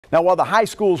Now, while the high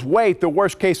schools wait, the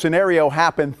worst-case scenario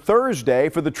happened Thursday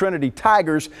for the Trinity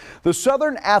Tigers. The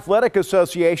Southern Athletic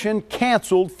Association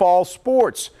canceled fall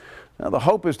sports. Now, the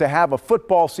hope is to have a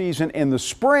football season in the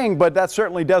spring, but that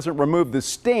certainly doesn't remove the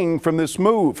sting from this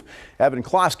move. Evan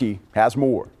Klosky has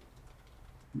more.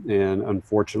 And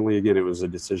unfortunately, again, it was a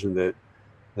decision that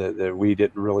we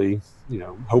didn't really,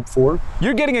 hope for.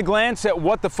 You're getting a glance at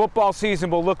what the football season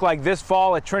will look like this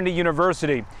fall at Trinity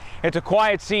University. It's a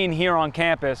quiet scene here on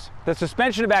campus. The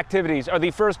suspension of activities are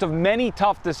the first of many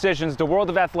tough decisions the world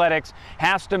of athletics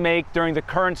has to make during the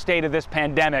current state of this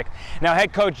pandemic. Now,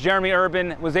 head coach Jeremy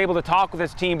Urban was able to talk with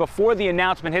his team before the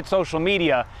announcement hit social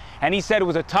media, and he said it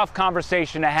was a tough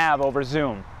conversation to have over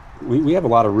Zoom. We have a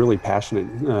lot of really passionate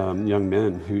young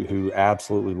men who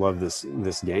absolutely love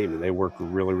this game, and they work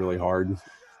really, really hard.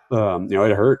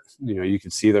 It hurt. You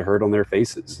could see the hurt on their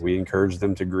faces. We encourage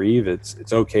them to grieve.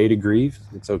 It's okay to grieve.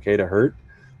 It's okay to hurt.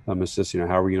 It's just,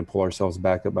 how are we going to pull ourselves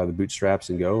back up by the bootstraps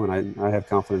and go? And I have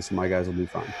confidence in my guys will do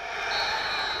fine.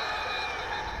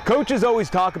 Coaches always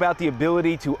talk about the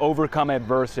ability to overcome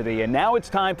adversity, and now it's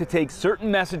time to take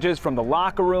certain messages from the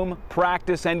locker room,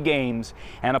 practice, and games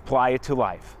and apply it to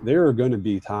life. There are going to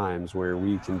be times where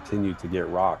we continue to get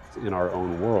rocked in our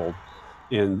own world,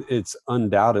 and it's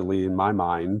undoubtedly in my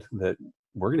mind that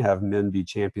we're going to have men be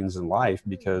champions in life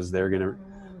because they're going to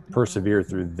persevere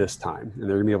through this time, and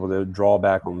they're gonna be able to draw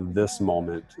back on this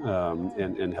moment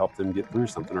and help them get through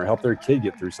something, or help their kid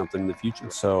get through something in the future.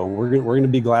 So we're gonna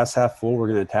be glass half full. We're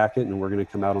gonna attack it, and we're gonna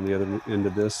come out on the other end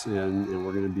of this, and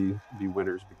we're gonna be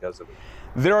winners because of it.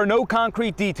 There are no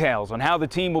concrete details on how the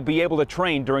team will be able to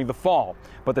train during the fall,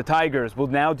 but the Tigers will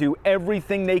now do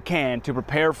everything they can to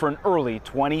prepare for an early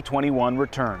 2021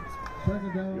 return.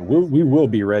 We will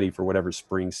be ready for whatever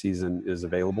spring season is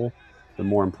available. But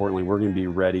more importantly, we're going to be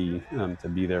ready to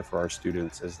be there for our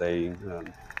students as they,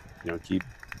 keep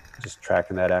just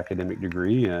tracking that academic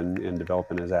degree and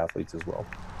developing as athletes as well.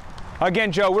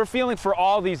 Again, Joe, we're feeling for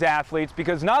all these athletes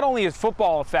because not only is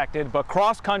football affected, but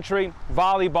cross country,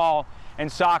 volleyball, and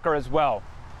soccer as well.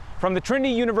 From the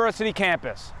Trinity University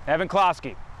campus, Evan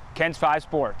Klosky, KENS 5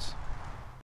 Sports.